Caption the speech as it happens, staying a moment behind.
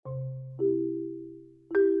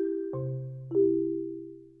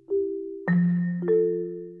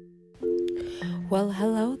Well,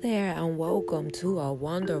 hello there, and welcome to a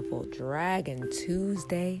wonderful Dragon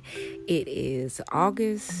Tuesday. It is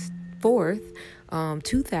August 4th,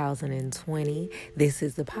 2020. This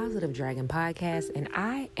is the Positive Dragon Podcast, and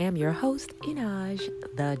I am your host, Inaj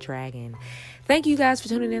the Dragon. Thank you guys for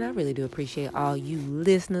tuning in. I really do appreciate all you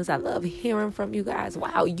listeners. I love hearing from you guys.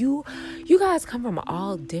 Wow, you guys come from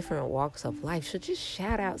all different walks of life. So just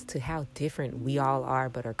shout outs to how different we all are,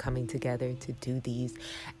 but are coming together to do these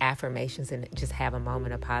affirmations and just have a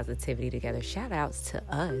moment of positivity together. Shout outs to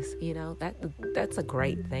us. That's a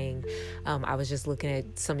great thing. I was just looking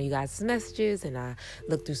at some of you guys' messages, and I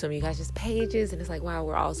looked through some of you guys' pages, and it's like, wow,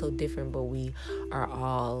 we're all so different, but we are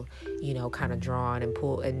all, kind of drawn and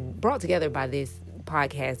pulled and brought together by this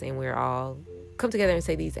podcast, and we're all come together and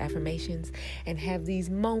say these affirmations and have these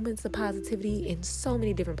moments of positivity in so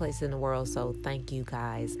many different places in the world. So thank you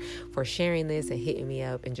guys for sharing this and hitting me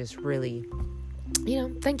up, and just really,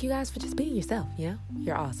 thank you guys for just being yourself.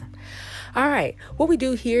 You're awesome. All right, what we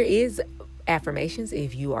do here is affirmations.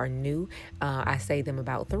 If you are new, I say them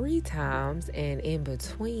about 3 times, and in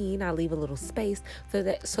between I leave a little space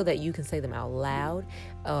so that you can say them out loud,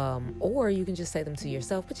 or you can just say them to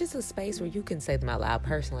yourself, but just a space where you can say them out loud.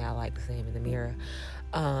 Personally, I like to say them in the mirror.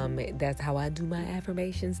 That's how I do my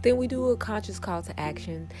affirmations. Then we do a conscious call to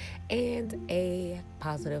action and a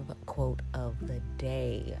positive quote of the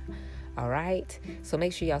day. All right, so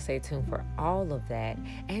make sure y'all stay tuned for all of that.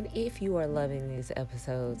 And if you are loving these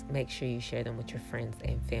episodes, make sure you share them with your friends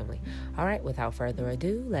and family. All right, without further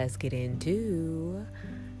ado, let's get into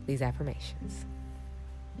these affirmations.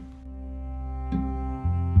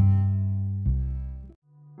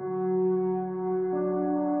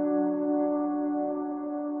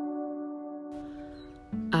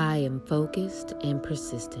 I am focused and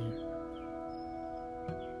persistent.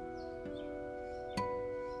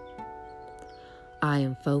 I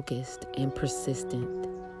am focused and persistent.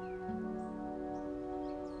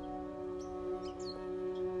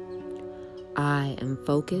 I am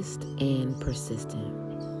focused and persistent.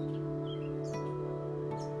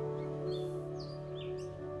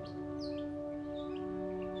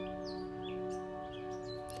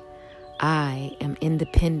 I am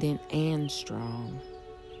independent and strong.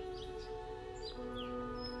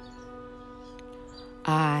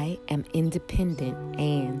 I am independent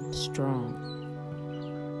and strong.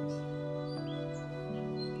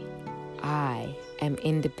 I am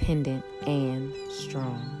independent and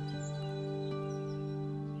strong.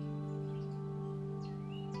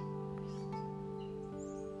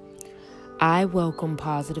 I welcome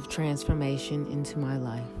positive transformation into my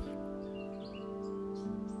life.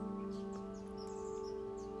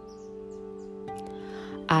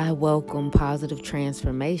 I welcome positive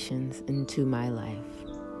transformations into my life.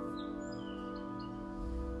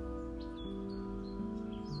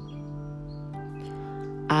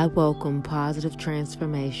 I welcome positive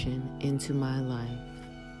transformation into my life.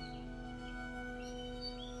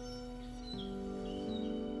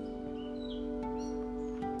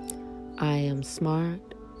 I am smart,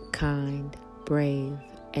 kind, brave,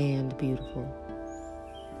 and beautiful.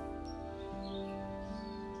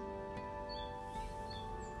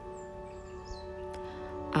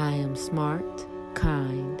 I am smart,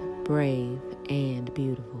 kind, brave, and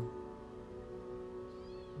beautiful.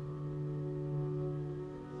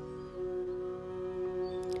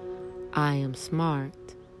 I am smart,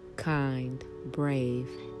 kind, brave,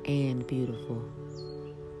 and beautiful.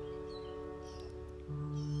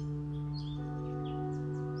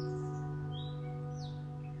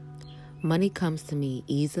 Money comes to me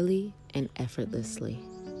easily and effortlessly.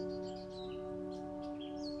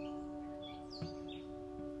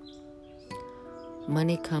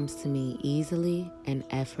 Money comes to me easily and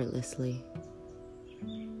effortlessly.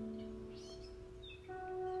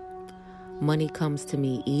 Money comes to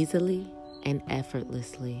me easily and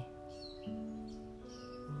effortlessly.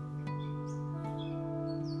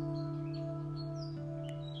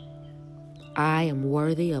 I am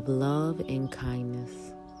worthy of love and kindness.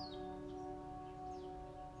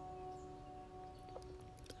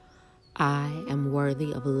 I am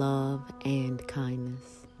worthy of love and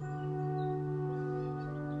kindness.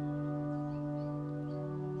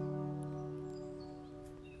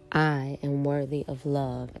 I am worthy of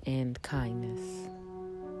love and kindness.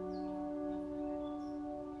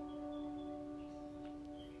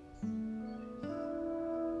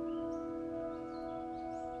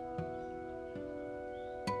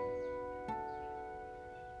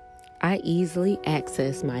 I easily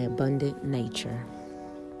access my abundant nature.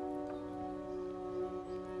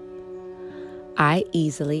 I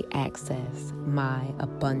easily access my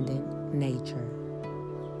abundant nature.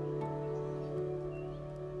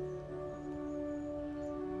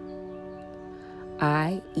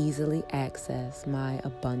 I easily access my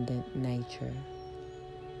abundant nature.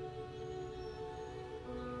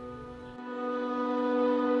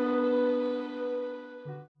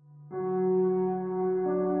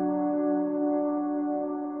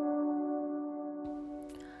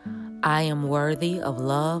 I am worthy of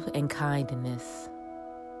love and kindness.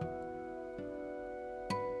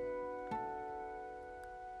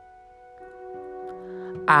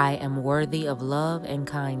 I am worthy of love and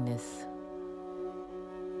kindness.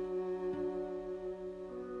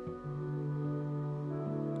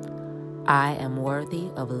 I am worthy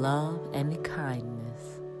of love and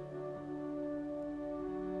kindness.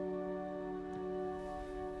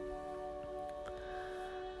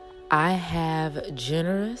 I have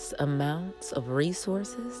generous amounts of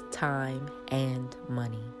resources, time, and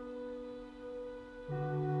money.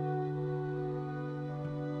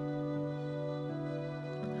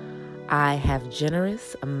 I have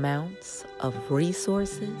generous amounts of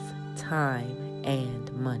resources, time, and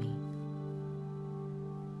money.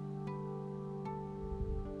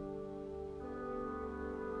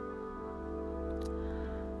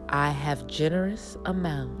 I have generous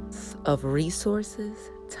amounts of resources,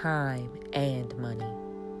 time, and money.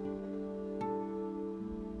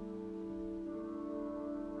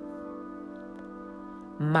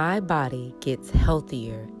 My body gets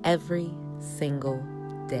healthier every single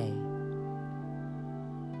day.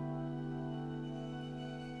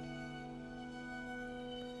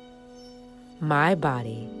 My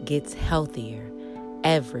body gets healthier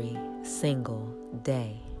every single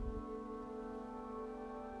day.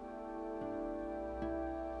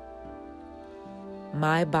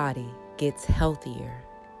 My body gets healthier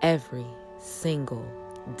every single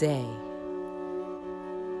day.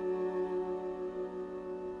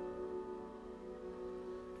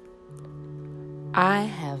 I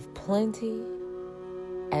have plenty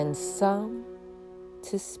and some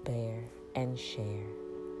to spare and share.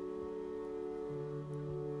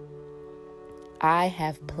 I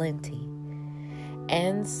have plenty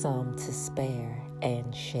and some to spare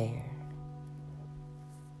and share.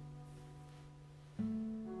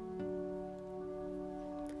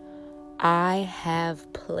 I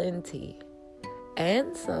have plenty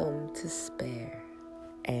and some to spare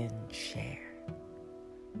and share.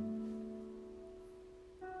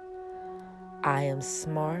 I am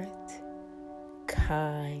smart,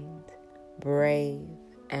 kind, brave,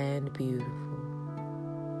 and beautiful.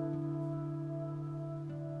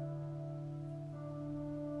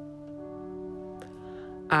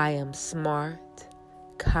 I am smart,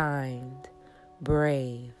 kind,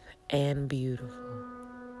 brave, and beautiful.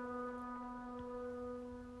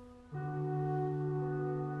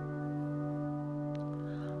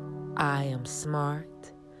 I am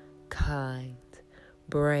smart, kind,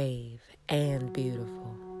 brave, and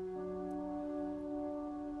beautiful.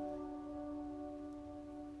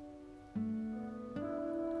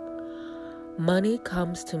 Money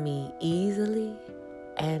comes to me easily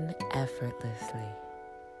and effortlessly.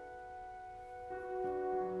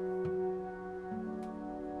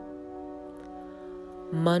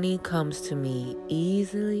 Money comes to me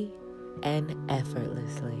easily and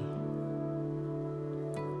effortlessly.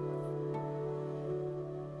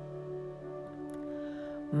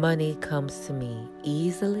 Money comes to me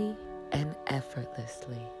easily and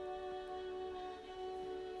effortlessly.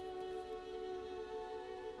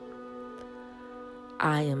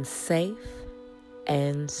 I am safe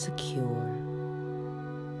and secure.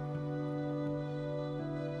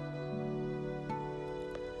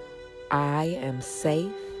 I am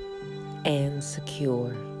safe and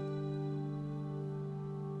secure.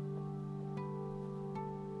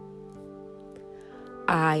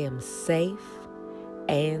 I am safe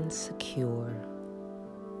and secure.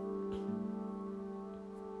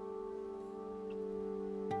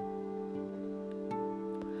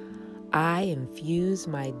 I infuse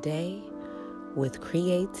my day with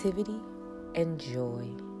creativity and joy.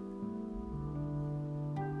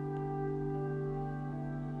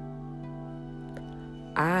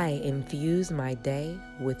 I infuse my day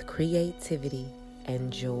with creativity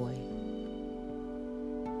and joy.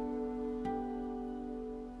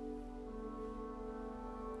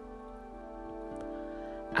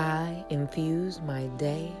 I infuse my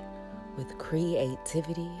day with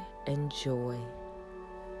creativity and joy.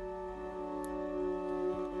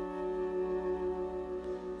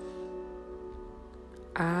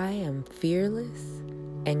 I am fearless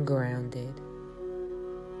and grounded.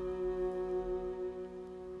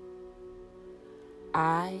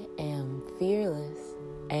 I am fearless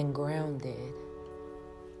and grounded.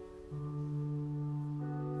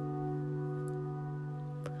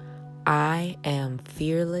 I am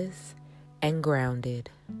fearless and grounded.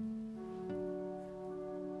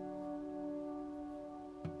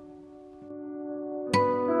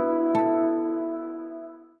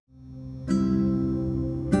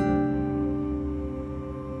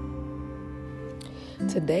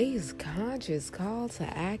 Today's conscious call to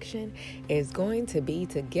action is going to be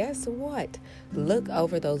to, guess what? Look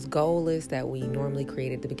over those goal lists that we normally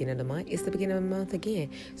create at the beginning of the month. It's the beginning of the month again.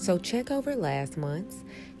 So check over last month's,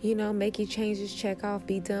 make your changes, check off,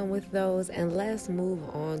 be done with those, and let's move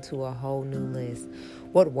on to a whole new list.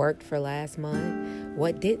 What worked for last month?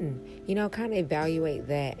 What didn't? Kind of evaluate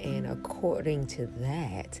that, and according to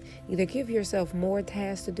that, either give yourself more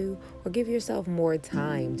tasks to do or give yourself more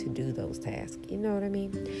time to do those tasks. You know what I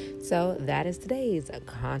mean? So that is today's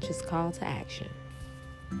conscious call to action.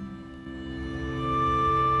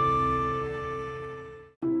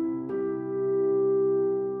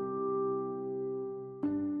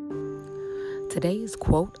 Today's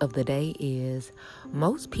quote of the day is,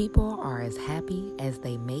 most people are as happy as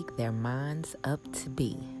they make their minds up to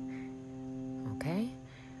be. Okay?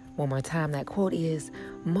 One more time, that quote is,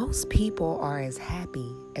 most people are as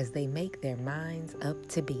happy as they make their minds up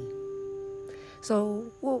to be.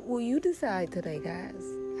 So, will you decide today, guys?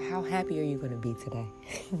 How happy are you going to be today?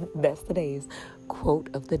 That's today's quote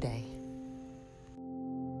of the day.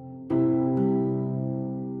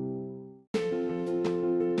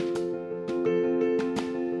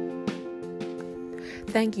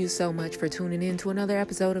 Thank you so much for tuning in to another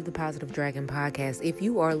episode of the Positive Dragon Podcast. If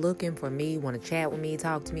you are looking for me, want to chat with me,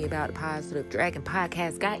 talk to me about the Positive Dragon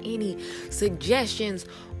Podcast, got any suggestions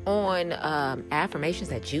on affirmations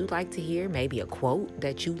that you'd like to hear, maybe a quote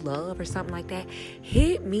that you love or something like that,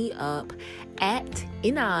 hit me up at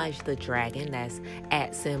Inaj the Dragon. That's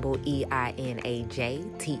at symbol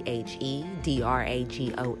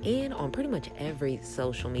EINAJTHEDRAGON on pretty much every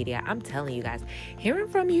social media. I'm telling you guys, hearing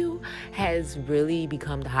from you has really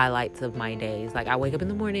become the highlights of my days. Like, I wake up in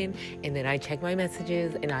the morning and then I check my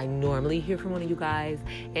messages and I normally hear from one of you guys,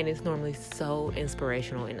 and it's normally so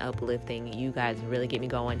inspirational and uplifting. You guys really get me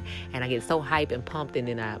going, and I get so hyped and pumped, and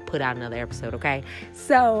then I put out another episode. Okay,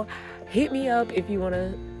 so hit me up if you want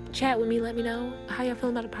to chat with me. Let me know how y'all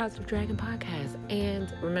feeling about the Positive Dragon Podcast, and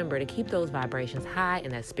remember to keep those vibrations high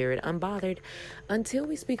and that spirit unbothered. Until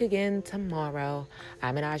we speak again tomorrow,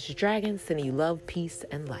 I'm Inaj the Dragon, sending you love, peace,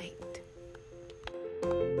 and light.